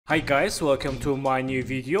Hi guys, welcome to my new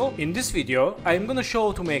video. In this video, I'm gonna show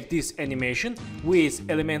how to make this animation with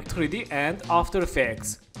Element 3D and After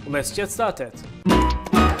Effects. Let's get started.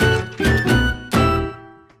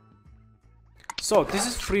 So this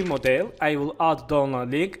is free model. I will add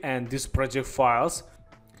download link and this project files.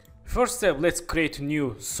 First step, let's create a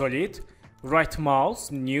new solid. Right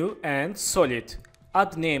mouse, new and solid.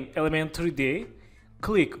 Add name Element 3D.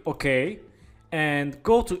 Click OK and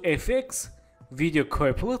go to FX, Video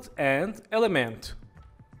Couplet and Element.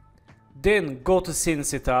 Then go to Scene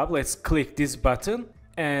Setup. Let's click this button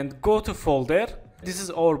and go to Folder. This is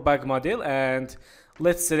our bug model and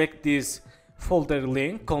let's select this folder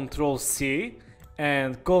link, Ctrl C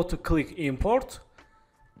and go to click Import.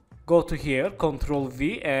 Go to here, Ctrl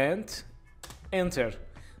V and enter.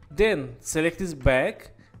 Then select this bag,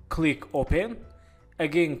 click Open,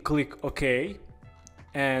 again click OK.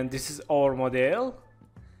 And this is our model.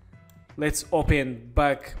 Let's open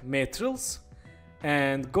back materials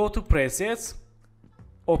and go to presets,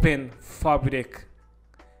 open fabric,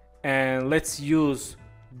 and let's use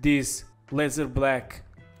this laser black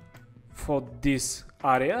for this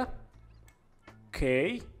area.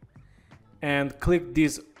 Okay, and click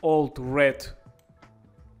this alt red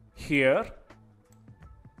here.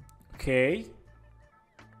 Okay,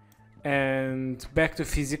 and back to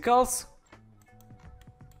physicals.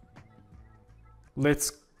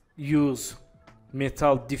 Let's use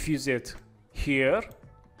metal diffused here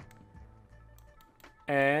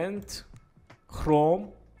and chrome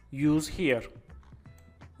use here.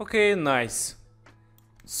 Okay, nice.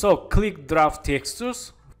 So click draft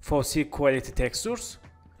textures for see quality textures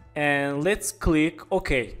and let's click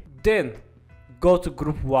OK. Then go to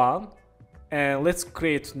group 1 and let's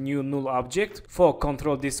create new null object. For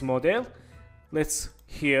control this model, let's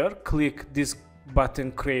here click this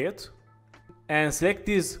button create and select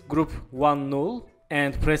this group 1 null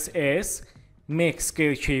and press S, make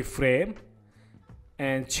scale keyframe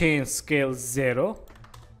and change scale 0.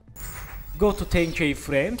 Go to 10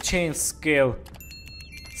 keyframe, change scale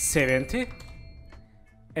 70.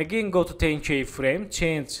 Again go to 10 keyframe,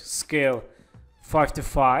 change scale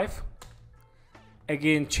 55.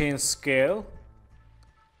 Again change scale,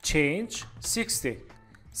 change 60.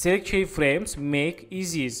 Select keyframes, make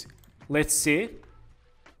easies. Let's see.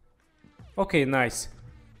 Okay, nice.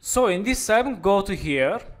 So in this time, go to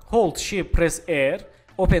here, hold shift, press R,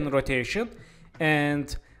 open rotation,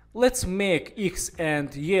 and let's make X and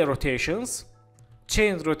Y rotations.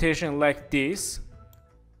 Change rotation like this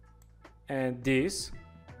and this.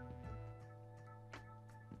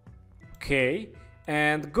 Okay,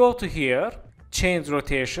 and go to here, change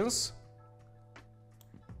rotations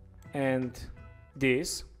and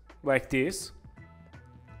this, like this.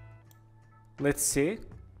 Let's see.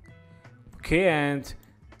 Okay, and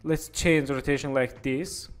let's change rotation like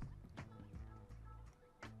this.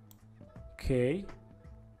 Okay,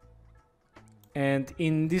 and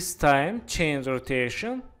in this time change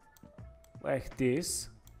rotation like this.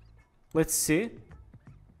 Let's see.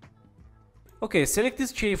 Okay, select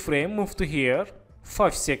this keyframe, move to here,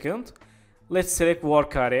 5 seconds. Let's select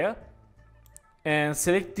work area and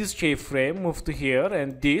select this keyframe, move to here,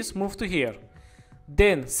 and this move to here.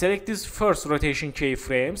 Then select this first rotation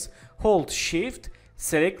keyframes, hold shift,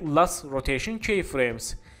 select last rotation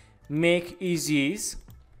keyframes, make easies.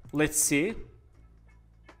 Let's see.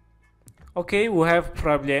 Okay, we have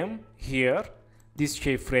problem here, these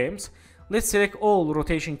keyframes. Let's select all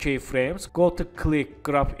rotation keyframes, go to click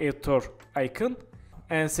graph editor icon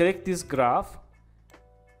and select this graph,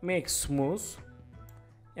 make smooth,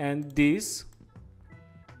 and this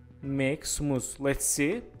make smooth. Let's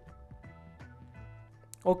see.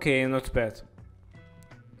 Okay, not bad.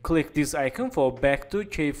 Click this icon for back to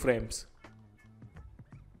keyframes.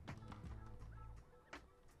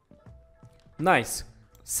 Nice.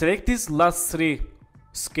 Select these last 3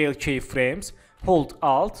 scale keyframes, hold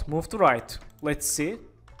Alt, move to right. Let's see.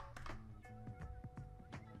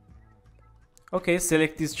 Okay,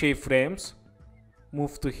 select these keyframes,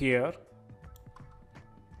 move to here,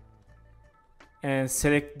 and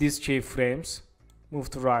select these keyframes,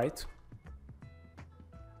 move to right.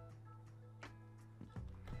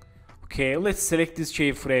 Okay, let's select these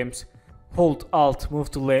keyframes, hold Alt,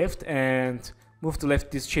 move to left, and move to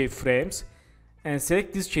left these keyframes, and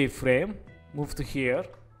select this keyframe, move to here.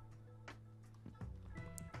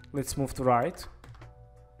 Let's move to right.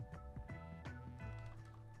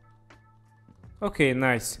 Okay,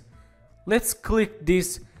 nice. Let's click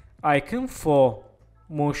this icon for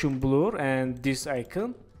motion blur and this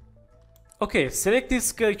icon. Okay, select these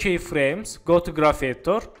scale keyframes, go to graph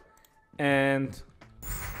editor and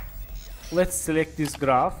let's select this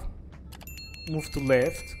graph move to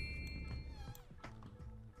left.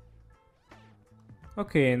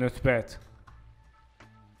 Okay, not bad.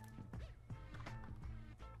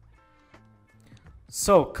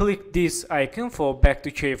 So click this icon for back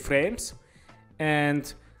to keyframes,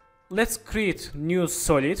 and let's create new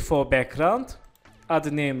solid for background.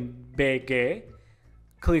 Add name BG.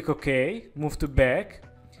 Click OK, move to back,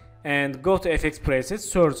 and go to effects presets,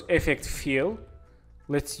 search effect fill.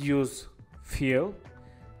 Let's use fill,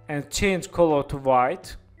 and change color to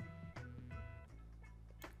white.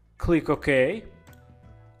 Click OK.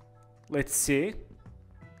 Let's see.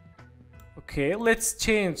 Okay, let's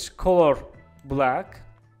change color black.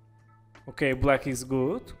 Okay, black is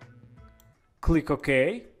good. Click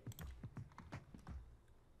OK.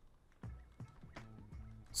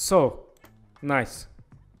 So nice.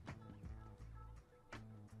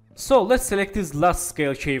 So let's select this last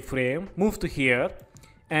scale keyframe, move to here,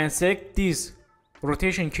 and select these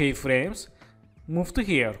rotation keyframes, move to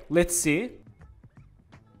here. Let's see.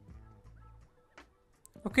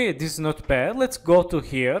 Okay, this is not bad. Let's go to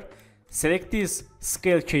here, select this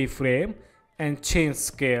scale keyframe and change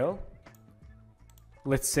scale.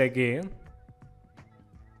 Let's see again.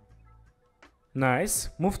 Nice.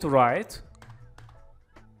 Move to right.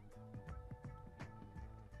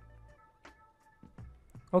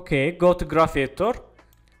 Okay, go to graph editor,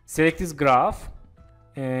 select this graph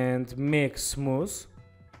and make smooth.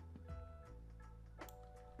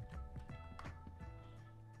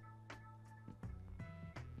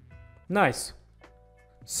 Nice.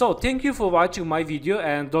 So thank you for watching my video,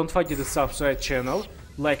 and don't forget to subscribe channel,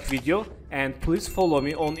 like video, and please follow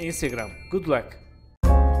me on Instagram. Good luck.